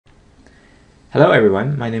Hello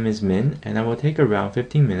everyone, my name is Min, and I will take around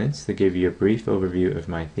 15 minutes to give you a brief overview of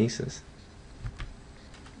my thesis.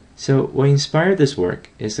 So, what inspired this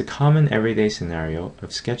work is the common everyday scenario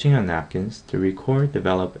of sketching on napkins to record,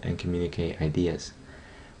 develop, and communicate ideas.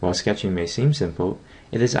 While sketching may seem simple,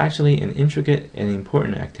 it is actually an intricate and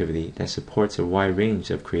important activity that supports a wide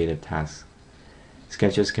range of creative tasks.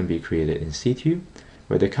 Sketches can be created in situ,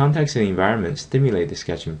 where the context and environment stimulate the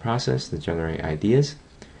sketching process to generate ideas,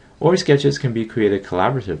 or sketches can be created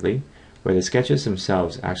collaboratively, where the sketches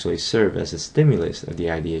themselves actually serve as a stimulus of the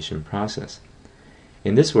ideation process.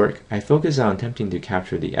 In this work, I focus on attempting to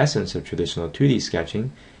capture the essence of traditional 2D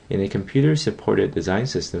sketching in a computer-supported design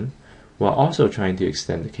system, while also trying to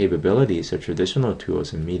extend the capabilities of traditional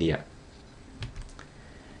tools and media.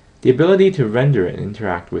 The ability to render and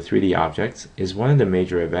interact with 3D objects is one of the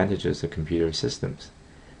major advantages of computer systems.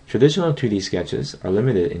 Traditional 2D sketches are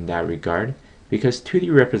limited in that regard because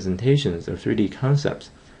 2D representations of 3D concepts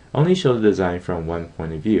only show the design from one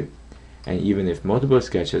point of view, and even if multiple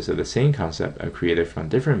sketches of the same concept are created from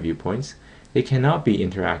different viewpoints, they cannot be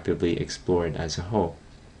interactively explored as a whole.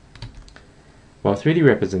 While 3D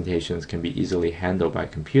representations can be easily handled by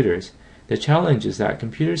computers, the challenge is that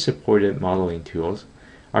computer-supported modeling tools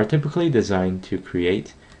are typically designed to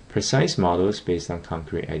create precise models based on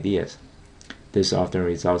concrete ideas. This often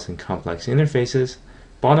results in complex interfaces,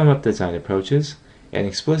 bottom-up design approaches, and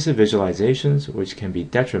explicit visualizations which can be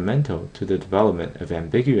detrimental to the development of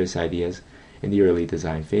ambiguous ideas in the early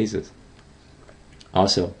design phases.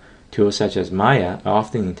 Also, tools such as Maya are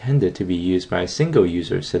often intended to be used by a single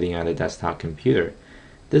user sitting at a desktop computer.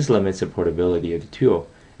 This limits the portability of the tool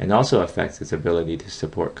and also affects its ability to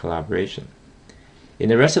support collaboration. In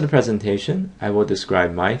the rest of the presentation, I will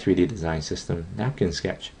describe my 3D design system, Napkin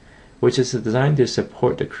Sketch, which is designed to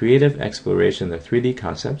support the creative exploration of 3D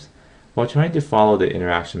concepts while trying to follow the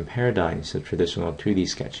interaction paradigms of traditional 2D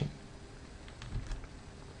sketching.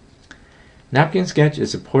 Napkin Sketch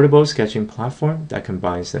is a portable sketching platform that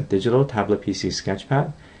combines the digital tablet PC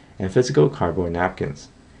sketchpad and physical cardboard napkins.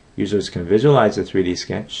 Users can visualize a 3D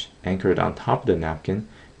sketch anchored on top of the napkin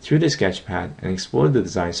through the sketchpad and explore the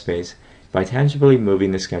design space by tangibly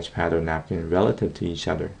moving the sketchpad or napkin relative to each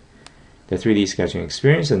other. The 3D sketching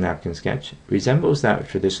experience in Napkin Sketch resembles that of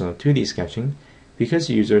traditional 2D sketching because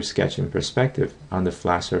users sketch in perspective on the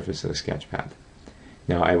flat surface of the sketchpad.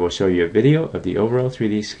 Now I will show you a video of the overall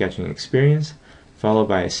 3D sketching experience, followed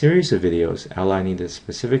by a series of videos outlining the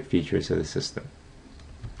specific features of the system.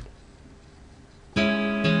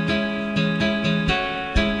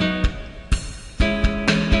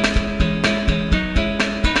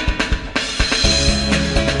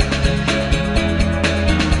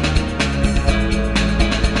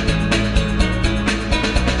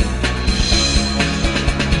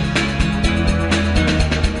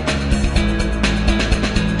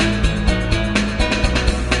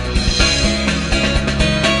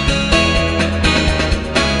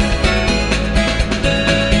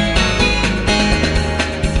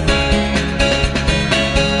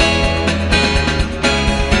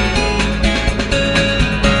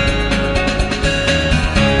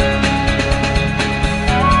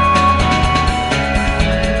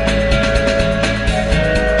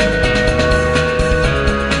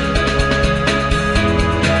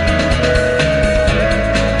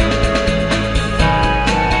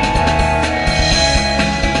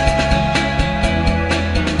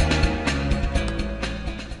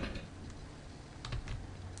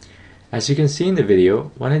 As you can see in the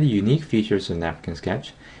video, one of the unique features of Napkin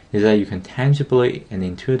Sketch is that you can tangibly and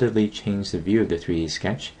intuitively change the view of the 3D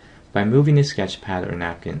sketch by moving the sketchpad or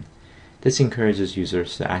napkin. This encourages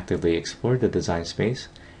users to actively explore the design space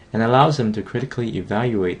and allows them to critically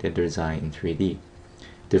evaluate their design in 3D.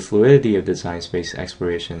 The fluidity of design space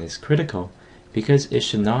exploration is critical because it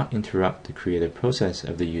should not interrupt the creative process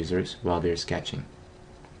of the users while they're sketching.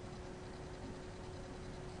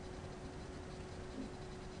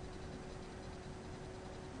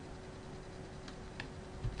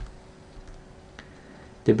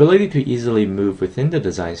 The ability to easily move within the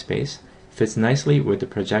design space fits nicely with the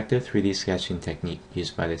projective 3D sketching technique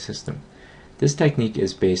used by the system. This technique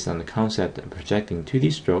is based on the concept of projecting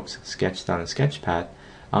 2D strokes sketched on a sketchpad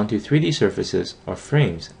onto 3D surfaces or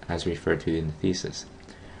frames as referred to in the thesis.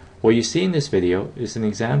 What you see in this video is an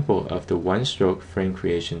example of the one-stroke frame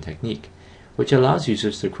creation technique, which allows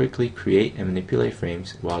users to quickly create and manipulate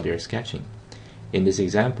frames while they are sketching. In this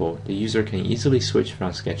example, the user can easily switch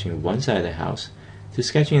from sketching one side of the house to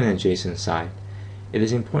sketching an adjacent side. It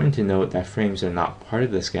is important to note that frames are not part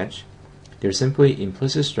of the sketch. They're simply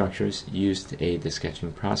implicit structures used to aid the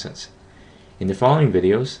sketching process. In the following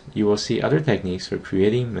videos, you will see other techniques for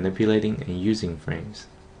creating, manipulating, and using frames.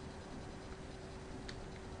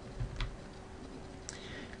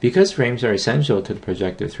 Because frames are essential to the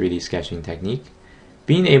projective 3D sketching technique,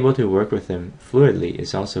 being able to work with them fluidly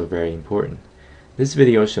is also very important. This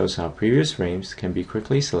video shows how previous frames can be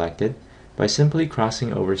quickly selected by simply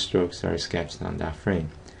crossing over strokes that are sketched on that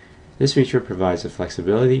frame. This feature provides the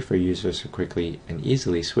flexibility for users to quickly and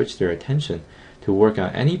easily switch their attention to work on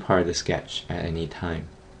any part of the sketch at any time.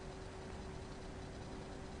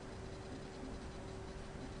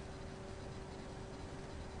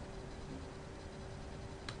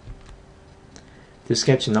 To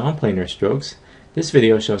sketch non-planar strokes, this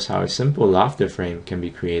video shows how a simple lofted frame can be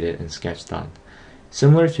created and sketched on.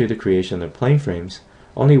 Similar to the creation of plane frames,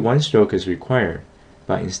 only one stroke is required,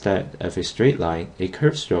 but instead of a straight line, a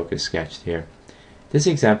curved stroke is sketched here. This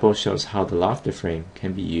example shows how the lofted frame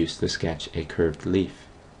can be used to sketch a curved leaf.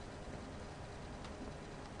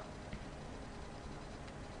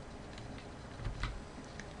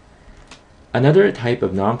 Another type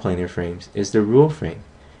of non-planar frames is the rule frame.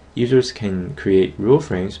 Users can create rule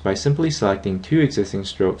frames by simply selecting two existing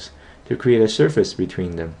strokes to create a surface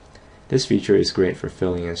between them. This feature is great for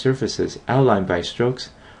filling in surfaces outlined by strokes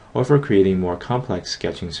or for creating more complex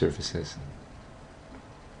sketching surfaces.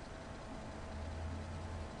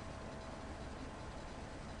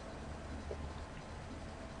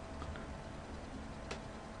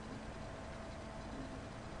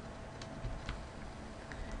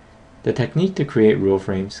 The technique to create rule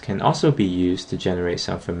frames can also be used to generate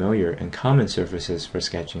some familiar and common surfaces for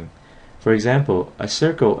sketching. For example, a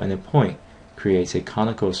circle and a point creates a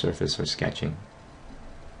conical surface for sketching.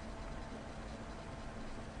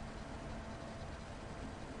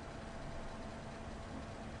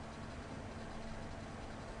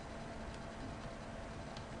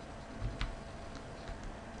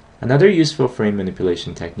 Another useful frame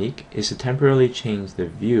manipulation technique is to temporarily change the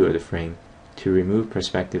view of the frame to remove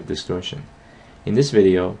perspective distortion. In this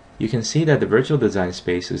video, you can see that the virtual design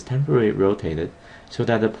space is temporarily rotated so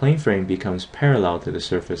that the plane frame becomes parallel to the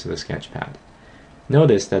surface of the sketchpad.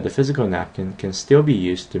 Notice that the physical napkin can still be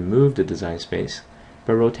used to move the design space,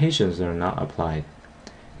 but rotations are not applied.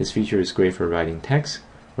 This feature is great for writing text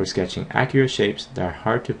or sketching accurate shapes that are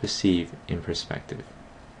hard to perceive in perspective.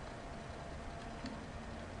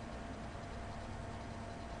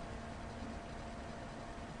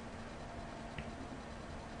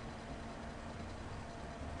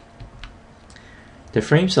 The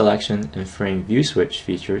frame selection and frame view switch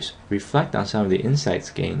features reflect on some of the insights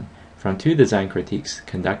gained from two design critiques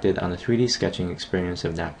conducted on the 3D sketching experience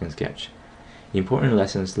of Napkin Sketch. Important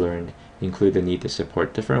lessons learned include the need to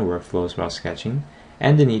support different workflows while sketching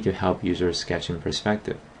and the need to help users sketch in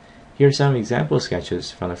perspective. Here are some example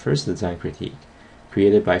sketches from the first design critique,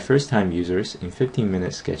 created by first-time users in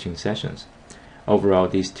 15-minute sketching sessions. Overall,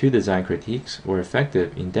 these two design critiques were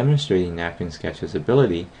effective in demonstrating Napkin Sketch's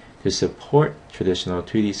ability to support traditional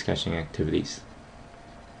 2D sketching activities.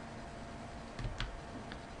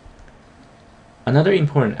 Another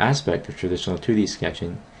important aspect of traditional 2D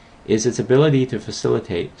sketching is its ability to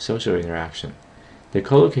facilitate social interaction. The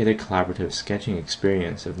co-located collaborative sketching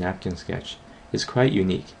experience of Napkin Sketch is quite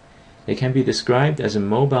unique. It can be described as a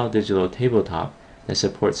mobile digital tabletop that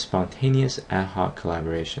supports spontaneous ad hoc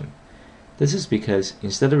collaboration. This is because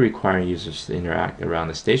instead of requiring users to interact around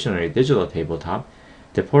a stationary digital tabletop,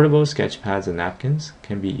 the portable sketchpads and napkins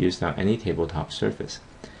can be used on any tabletop surface,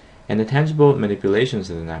 and the tangible manipulations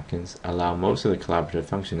of the napkins allow most of the collaborative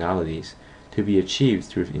functionalities to be achieved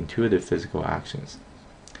through intuitive physical actions.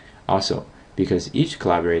 Also, because each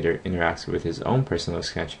collaborator interacts with his own personal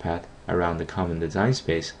sketchpad around the common design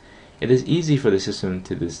space, it is easy for the system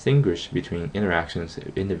to distinguish between interactions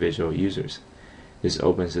of individual users. This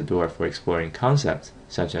opens the door for exploring concepts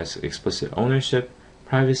such as explicit ownership,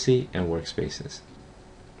 privacy, and workspaces.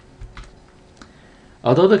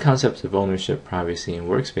 Although the concepts of ownership, privacy, and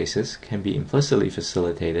workspaces can be implicitly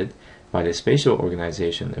facilitated by the spatial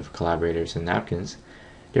organization of collaborators and napkins,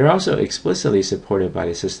 they are also explicitly supported by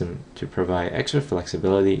the system to provide extra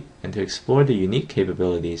flexibility and to explore the unique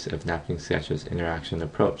capabilities of Napkin Sketch's interaction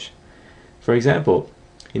approach. For example,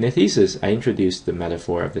 in the thesis, I introduced the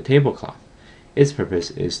metaphor of the tablecloth. Its purpose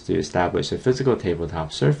is to establish a physical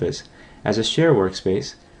tabletop surface as a shared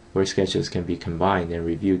workspace where sketches can be combined and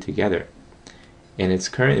reviewed together. In its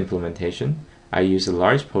current implementation, I use a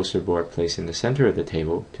large poster board placed in the center of the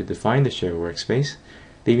table to define the shared workspace,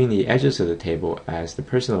 leaving the edges of the table as the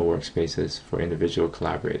personal workspaces for individual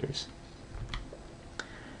collaborators.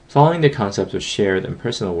 Following the concepts of shared and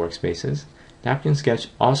personal workspaces, Napkin Sketch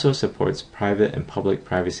also supports private and public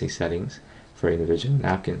privacy settings for individual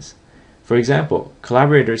napkins. For example,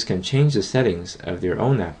 collaborators can change the settings of their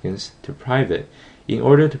own napkins to private in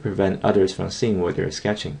order to prevent others from seeing what they are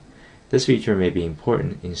sketching. This feature may be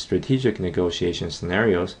important in strategic negotiation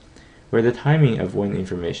scenarios where the timing of when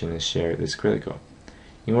information is shared is critical.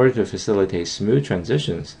 In order to facilitate smooth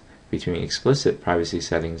transitions between explicit privacy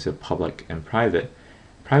settings of public and private,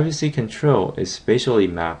 privacy control is spatially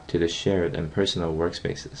mapped to the shared and personal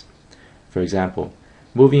workspaces. For example,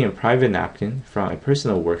 moving a private napkin from a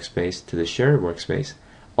personal workspace to the shared workspace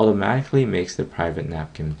automatically makes the private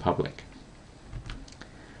napkin public.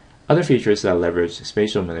 Other features that leverage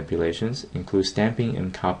spatial manipulations include stamping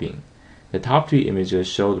and copying. The top two images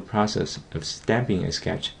show the process of stamping a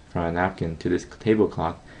sketch from a napkin to the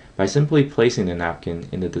tablecloth by simply placing the napkin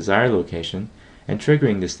in the desired location and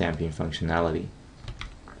triggering the stamping functionality.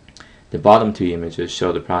 The bottom two images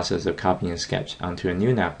show the process of copying a sketch onto a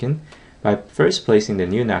new napkin by first placing the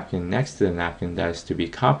new napkin next to the napkin that is to be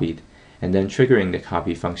copied and then triggering the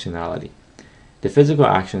copy functionality. The physical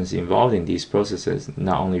actions involved in these processes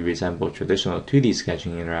not only resemble traditional 2D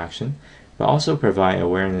sketching interaction, but also provide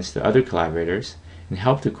awareness to other collaborators and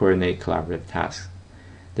help to coordinate collaborative tasks.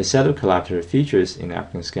 The set of collaborative features in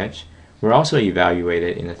Napkin Sketch were also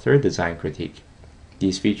evaluated in a third design critique.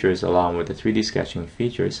 These features, along with the 3D sketching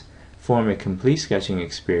features, form a complete sketching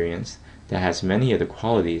experience that has many of the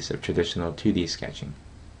qualities of traditional 2D sketching.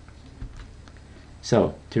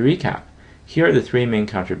 So, to recap, here are the three main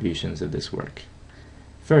contributions of this work.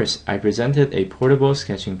 First, I presented a portable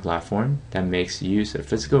sketching platform that makes use of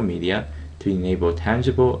physical media to enable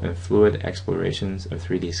tangible and fluid explorations of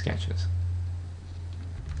 3D sketches.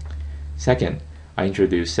 Second, I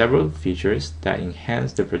introduced several features that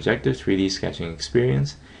enhance the projective 3D sketching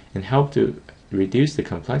experience and help to reduce the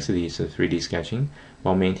complexities of 3D sketching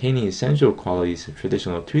while maintaining essential qualities of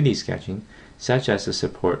traditional 2D sketching, such as the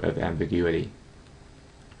support of ambiguity.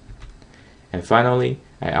 And finally,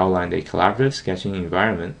 I outlined a collaborative sketching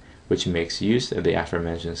environment which makes use of the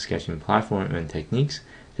aforementioned sketching platform and techniques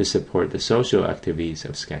to support the social activities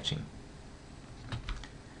of sketching.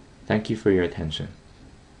 Thank you for your attention.